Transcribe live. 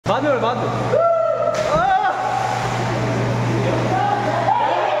बाद में बाद में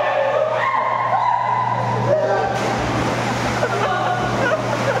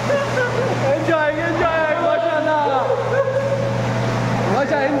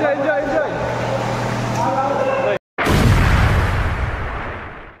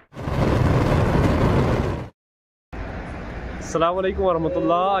अस्सलाम वालेकुम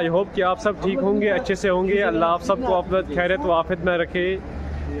वरहमतुल्लाह। आई होप कि आप सब ठीक होंगे, अच्छे से होंगे। अल्लाह आप सबको अपना खैरियत व आफियत में रखे।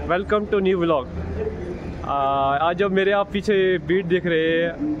 Welcome to new vlog. आज जब मेरे आप पीछे बीट देख रहे हैं,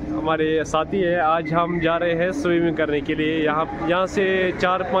 हमारे साथी हैं। आज हम जा रहे हैं स्विमिंग करने के लिए। यहाँ से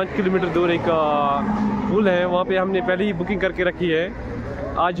 4-5 किलोमीटर दूर एक पूल है, वहाँ पे हमने पहले ही बुकिंग करके रखी है।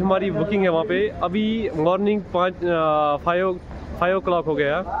 आज हमारी बुकिंग है वहाँ पे। अभी मॉर्निंग 5 o'clock हो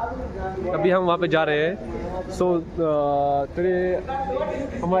गया, अभी हम वहाँ पे जा रहे हैं। सो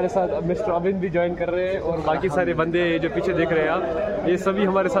हमारे साथ मिस्टर अबिन भी ज्वाइन कर रहे हैं और बाकी सारे बंदे जो पीछे देख रहे हैं आप, ये सभी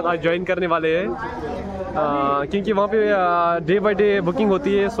हमारे साथ आज ज्वाइन करने वाले हैं। क्योंकि वहाँ पे डे बाय डे बुकिंग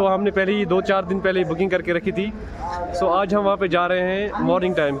होती है। सो हमने पहले ही 2-4 दिन पहले ही बुकिंग करके रखी थी। सो आज हम वहाँ पे जा रहे हैं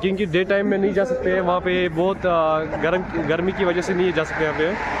मॉर्निंग टाइम, क्योंकि डे टाइम में नहीं जा सकते हैं। वहाँ पे बहुत गर्मी की वजह से नहीं जा सकते यहाँ पे।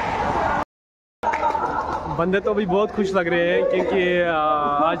 बंदे तो अभी बहुत खुश लग रहे हैं क्योंकि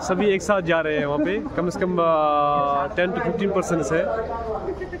आज सभी एक साथ जा रहे हैं वहाँ पे। कम से कम 10 to 15% है,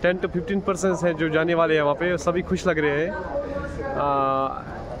 10 to 15% है जो जाने वाले हैं वहाँ पे। सभी खुश लग रहे हैं।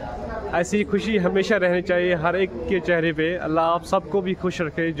 ऐसी खुशी हमेशा रहनी चाहिए हर एक के चेहरे पे। अल्लाह आप सबको भी खुश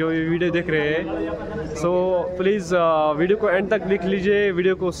रखे जो ये वीडियो देख रहे हैं। सो प्लीज़ वीडियो को एंड तक देख लीजिए,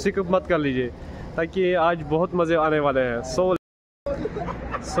 वीडियो को स्किप मत कर लीजिए, ताकि आज बहुत मज़े आने वाले हैं।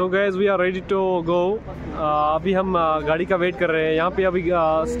 So guys we are ready to go. अभी हम गाड़ी का वेट कर रहे हैं। यहाँ पे अभी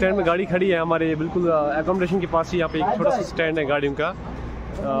स्टैंड में गाड़ी खड़ी है हमारे बिल्कुल एकोमोडेशन के पास ही। यहाँ पे एक छोटा सा स्टैंड है गाड़ियों का।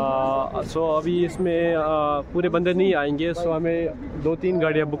 सो अभी इसमें पूरे बंदे नहीं आएंगे। सो हमें 2-3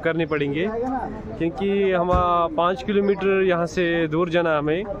 गाड़ियाँ बुक करनी पड़ेंगी, क्योंकि हम 5 किलोमीटर यहाँ से दूर जाना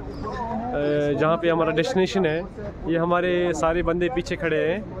हमें, जहाँ पे हमारा डेस्टिनेशन है। ये हमारे सारे बंदे पीछे खड़े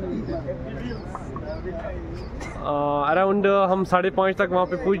हैं। अराउंड हम 5:30 तक वहाँ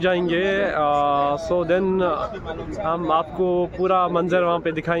पे पहुँच जाएंगे। सो देन हम आपको पूरा मंजर वहाँ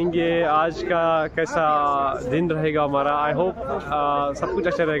पे दिखाएंगे। आज का कैसा दिन रहेगा हमारा। आई होप सब कुछ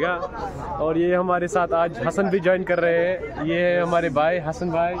अच्छा रहेगा। और ये हमारे साथ आज हसन भी ज्वाइन कर रहे हैं। ये है हमारे भाई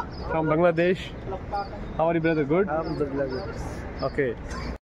हसन भाई from Bangladesh. How are you brother? Good, okay.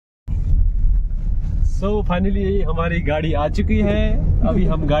 So finally हमारी गाड़ी आ चुकी है। अभी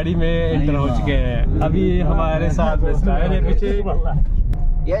हम गाड़ी में एंटर हो चुके हैं। अभी हमारे साथ मिस्टर आयन है पीछे।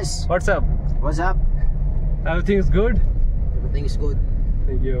 Yes. What's up? What's up? Everything is good? Everything is good.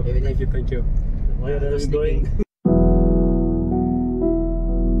 Thank you. Thank you. Thank you. Where are we going?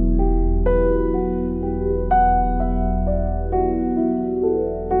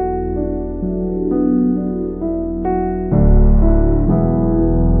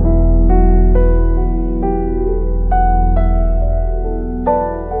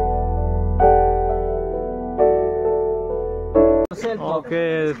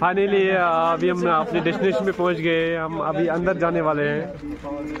 Okay finally अभी हम अपने डेस्टिनेशन पे पहुंच गए। हम अभी अंदर जाने वाले हैं।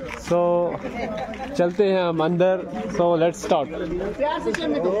 सो चलते हैं हम अंदर। So let's start.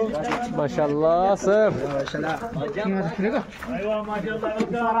 माशाल्लाह sir.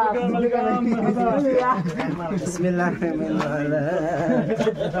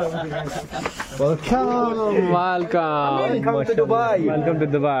 Welcome to Dubai. Welcome to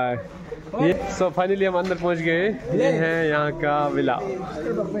Dubai. ये सो फाइनली हम अंदर पहुंच गए। ये है यहाँ का विला।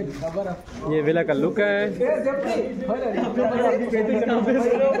 ये विला का लुक है।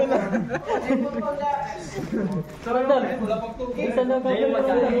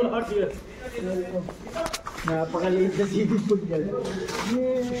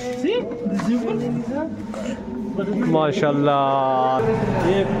 माशाल्लाह,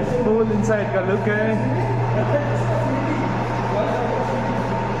 ये फुल इनसाइड का लुक है।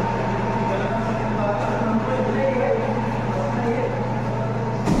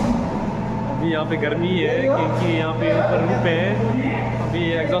 यहाँ पे गर्मी है क्योंकि यहाँ पे ऊपर रूप है। अभी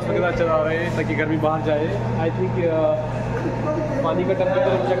एग्जॉस्ट वगैरह चला रहे हैं ताकि गर्मी बाहर जाए। आई थिंक पानी का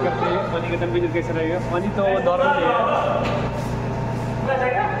टेम्परेचर चेक करते हैं। पानी का टेम्परेचर कैसे रहेगा? पानी तो नॉर्मल है।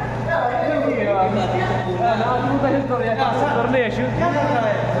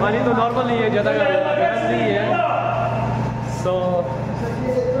 पानी तो नॉर्मल ही है, ज़्यादा गर्म नहीं है। सो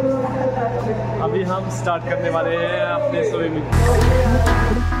अभी हम स्टार्ट करने वाले हैं अपने स्विमिंग।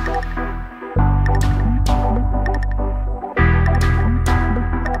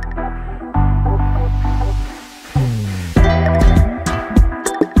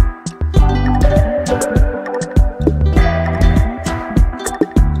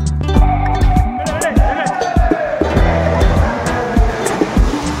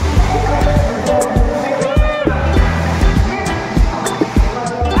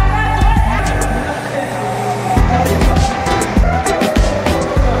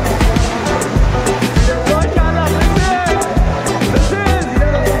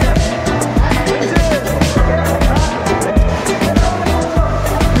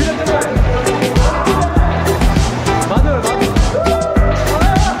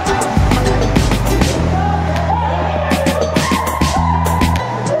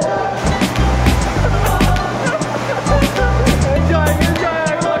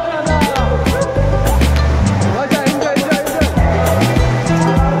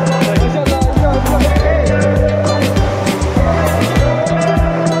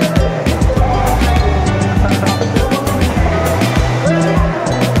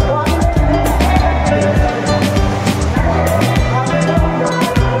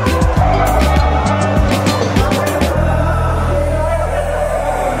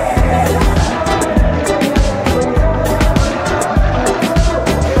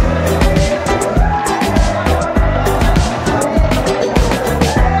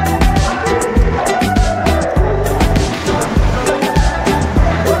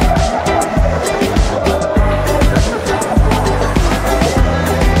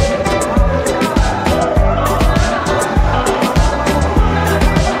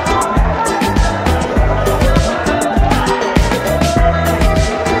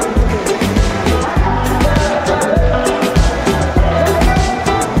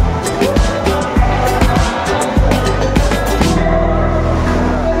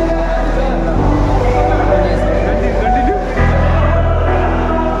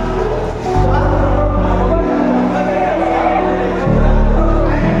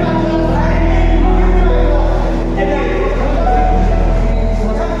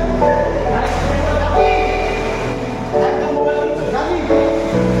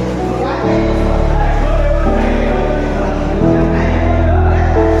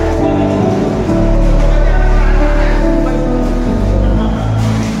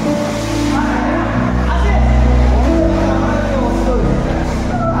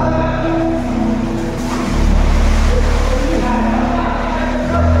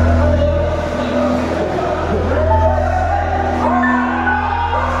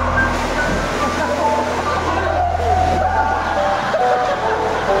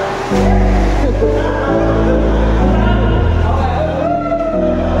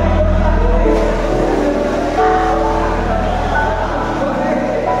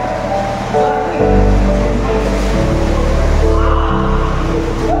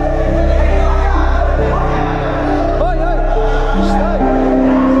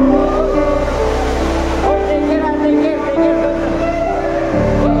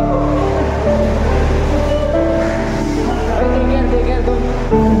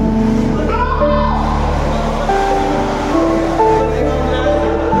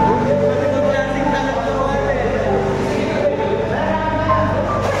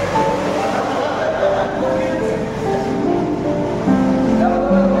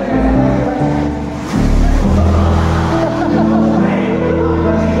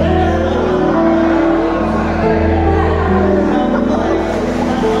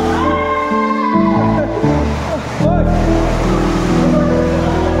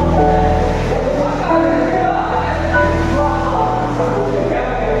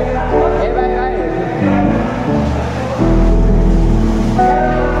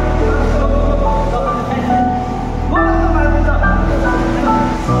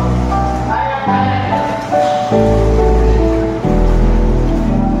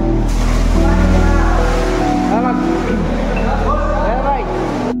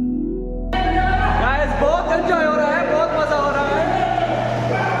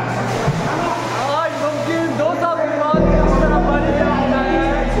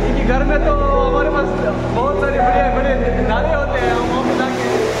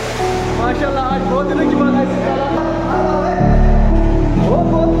 माशाल्लाह आज बहुत दिनों की बात है।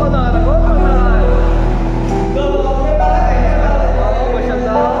 बहुत मजा आ रहा है, बहुत मजा आ रहा है।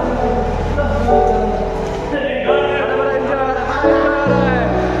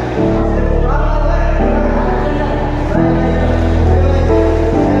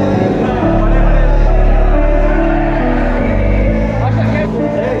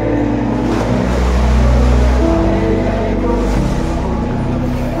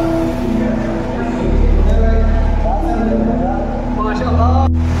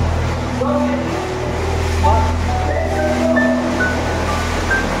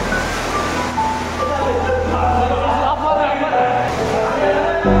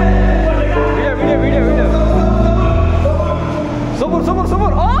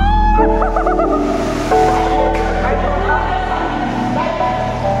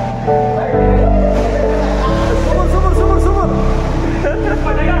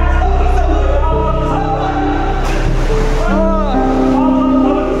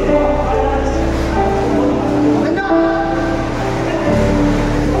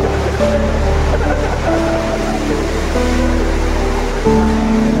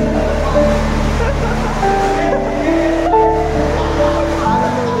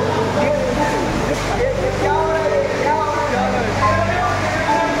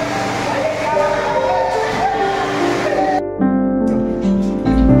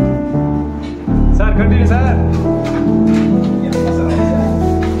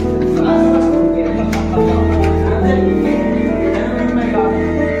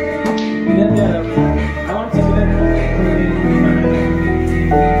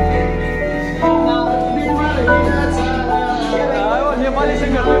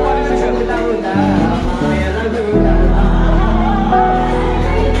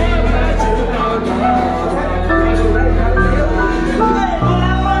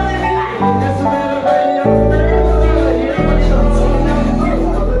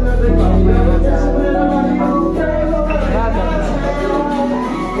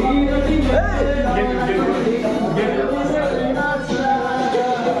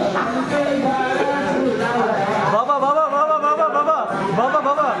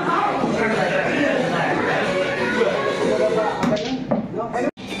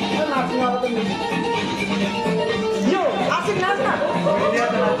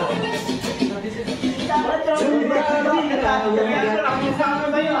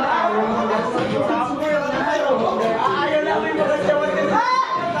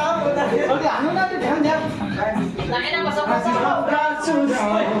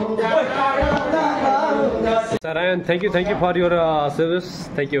 Sir, and thank you for your service.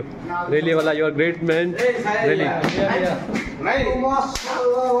 Thank you. Really, wala, you are great man. Really.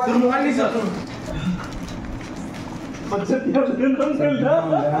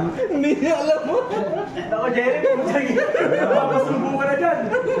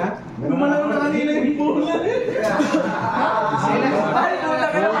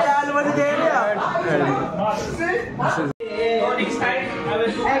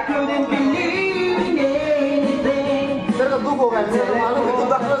 I couldn't believe anything.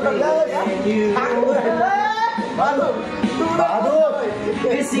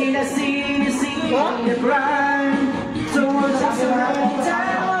 You see the scene, you see the bride. So much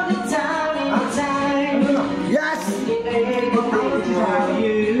time, all the time. Yes.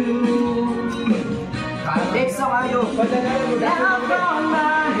 Next song, are you? Down from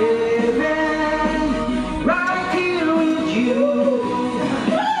my heaven, right here with you.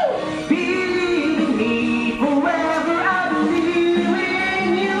 Believe me, forever I believe in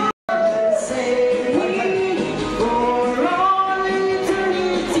you. Say we for all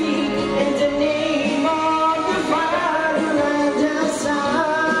eternity in the name of the Father and the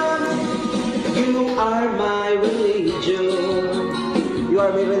Son. You are my religion. You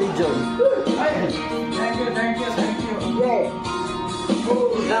are my religion. Thank you. Yeah.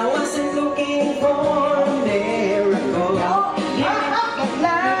 I wasn't looking for a miracle.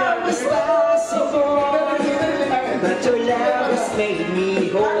 Love was possible, but your love has made me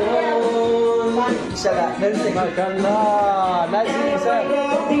whole. Mashallah. Nice singing, sir.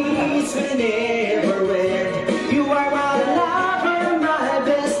 These will never end. You are my lover, my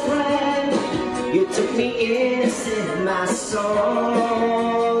best friend. You took me in, set my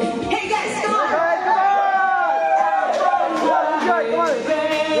soul. Hey guys, come on!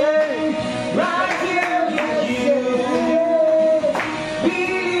 Right here with you.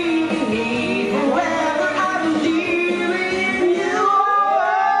 Believe in me, forever I believe in you.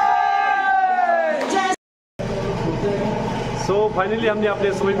 So finally हमने अपने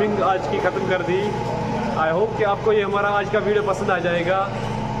swimming आज की ख़त्म कर दी। I hope कि आपको ये हमारा आज का वीडियो पसंद आ जाएगा।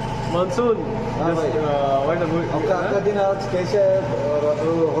 मानसून आपका दिन आज कैसे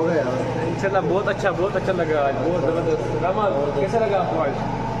हो गया? इंशाल्लाह बहुत अच्छा लगा आज, बहुत ज़बरदस्त। रहमान कैसा लगा आपको आज?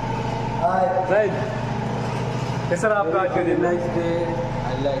 राइट, कैसा रहा आपका आज का दिन?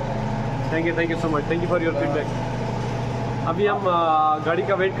 Thank you so much, thank you for your feedback. अभी हम गाड़ी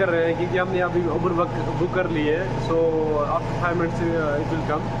का वेट कर रहे हैं क्योंकि हमने अभी उबर बुक कर ली है। So after 5 minutes it will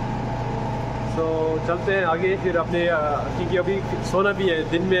come. सो चलते हैं आगे फिर अपने क्योंकि अभी सोना भी है,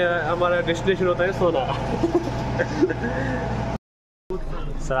 दिन में हमारा डेस्टिनेशन होता है सोना।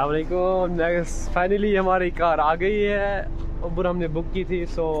 अस्सलाम वालेकुम। फाइनली हमारी कार आ गई है, उबर हमने बुक की थी।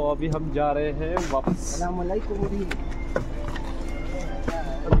 सो अभी हम जा रहे हैं वापस।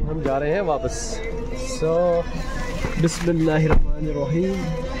 अभी हम जा रहे हैं वापस। सो बिस्मिल्लाहिर्रहमानिर्रहीम।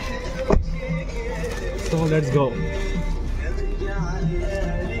 So let's go.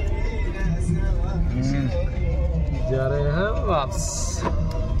 जा रहे हैं वापस।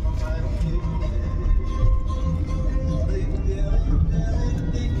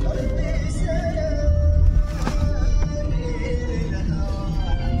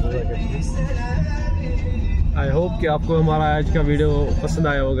 आई होप कि आपको हमारा आज का वीडियो पसंद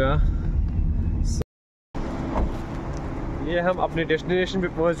आया होगा। ये हम अपने डेस्टिनेशन पे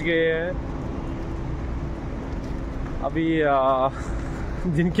पहुंच गए हैं। अभी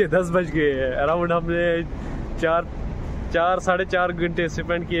दिन के 10 बज गए हैं। अराउंड हमने 4-4.5 घंटे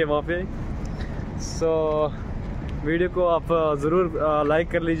स्पेंड किए वहाँ पे। सो वीडियो को आप ज़रूर लाइक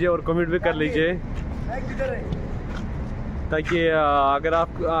कर लीजिए और कमेंट भी कर लीजिए, ताकि अगर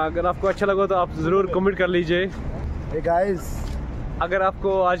आपको अच्छा लगा तो आप ज़रूर कमेंट कर लीजिए। Hey guys, अगर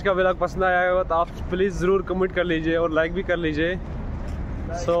आपको आज का व्लॉग पसंद आया होगा तो आप प्लीज़ ज़रूर कमेंट कर लीजिए और लाइक भी कर लीजिए।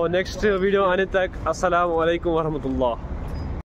 सो नेक्स्ट वीडियो आने तक अस्सलाम वालेकुम वरहमतुल्लाह।